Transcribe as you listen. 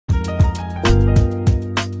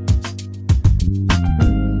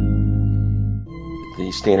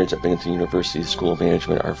The standards at Binghamton University School of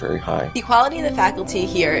Management are very high. The quality of the faculty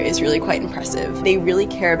here is really quite impressive. They really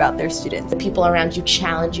care about their students. The people around you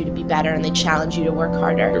challenge you to be better, and they challenge you to work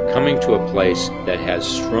harder. You're coming to a place that has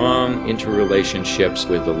strong interrelationships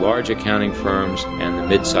with the large accounting firms and the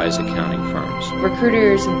mid-size accounting firms.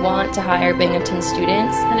 Recruiters want to hire Binghamton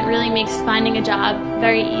students, and it really makes finding a job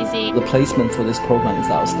very easy. The placement for this program is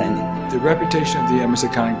outstanding. The reputation of the MS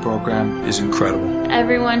Accounting program is incredible.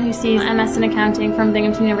 Everyone who sees MS in Accounting from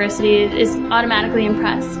Binghamton University is automatically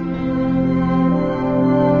impressed.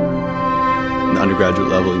 At the undergraduate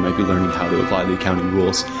level, you might be learning how to apply the accounting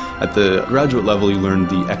rules. At the graduate level, you learn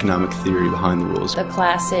the economic theory behind the rules. The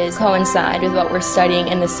classes coincide with what we're studying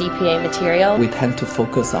in the CPA material. We tend to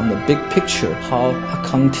focus on the big picture, how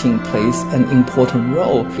accounting plays an important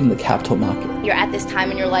role in the capital market. You're at this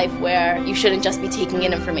time in your life where you shouldn't just be taking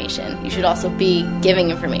in information. You should also be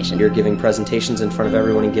giving information. You're giving presentations in front of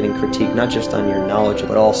everyone and getting critique, not just on your knowledge,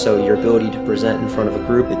 but also your ability to present in front of a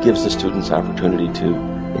group. It gives the students opportunity to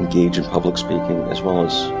engage in public speaking as well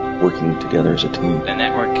as working together as a team. The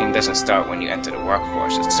networking doesn't start when you enter the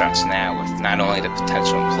workforce. It starts now with not only the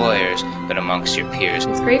potential employers, but amongst your peers.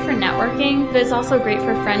 It's great for networking, but it's also great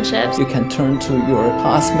for friendships. You can turn to your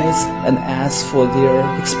classmates and ask for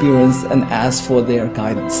their experience and ask for their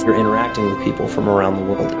guidance. You're interacting with people from around the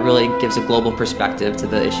world. It really gives a global perspective to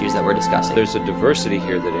the issues that we're discussing. There's a diversity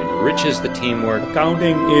here that enriches the teamwork.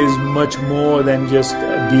 Accounting is much more than just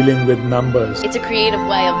dealing with numbers. It's a creative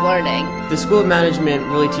way of learning. The School of Management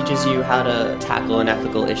really teaches you how to tackle an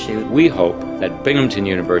ethical issue. We hope that Binghamton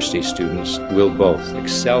University students will both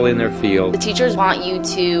excel in their field. The teachers want you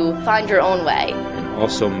to find your own way. And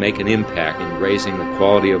also make an impact in raising the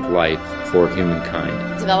quality of life for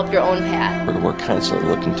humankind. Develop your own path. We're constantly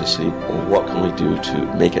looking to see what can we do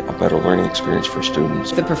to make it a better learning experience for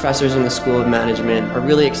students. The professors in the School of Management are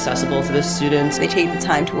really accessible to the students. They take the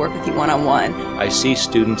time to work with you one-on-one. I see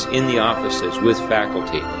students in the offices with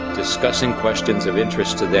faculty discussing questions of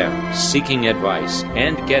interest to them, seeking advice,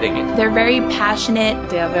 and getting it. They're very passionate,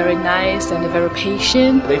 they are very nice, and they're very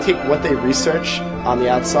patient. They take what they research on the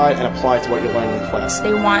outside and apply it to what you're learning in class.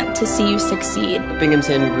 They want to see you succeed.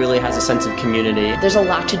 Binghamton really has a sense of community. There's a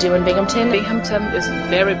lot to do in Binghamton. Binghamton is a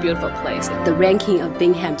very beautiful place. The ranking of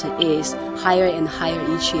Binghamton is higher and higher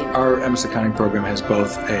each year. Our MS Accounting program has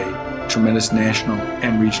both a tremendous national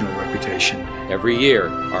and regional reputation. Every year,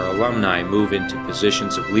 our alumni move into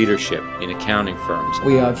positions of leadership in accounting firms.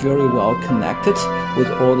 We are very well connected with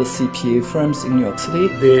all the CPA firms in New York City.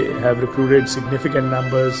 They have recruited significant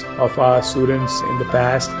numbers of our students in the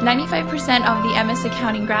past. 95% of the MS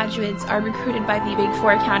Accounting graduates are recruited by the Big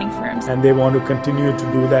Four accounting firms. And they want to continue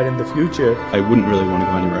to do that in the future. I wouldn't really want to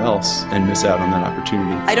go anywhere else and miss out on that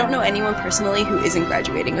opportunity. I don't know anyone personally who isn't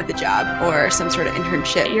graduating with a job or some sort of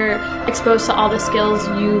internship. You're exposed to all the skills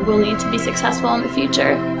you will need to be successful in the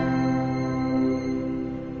future.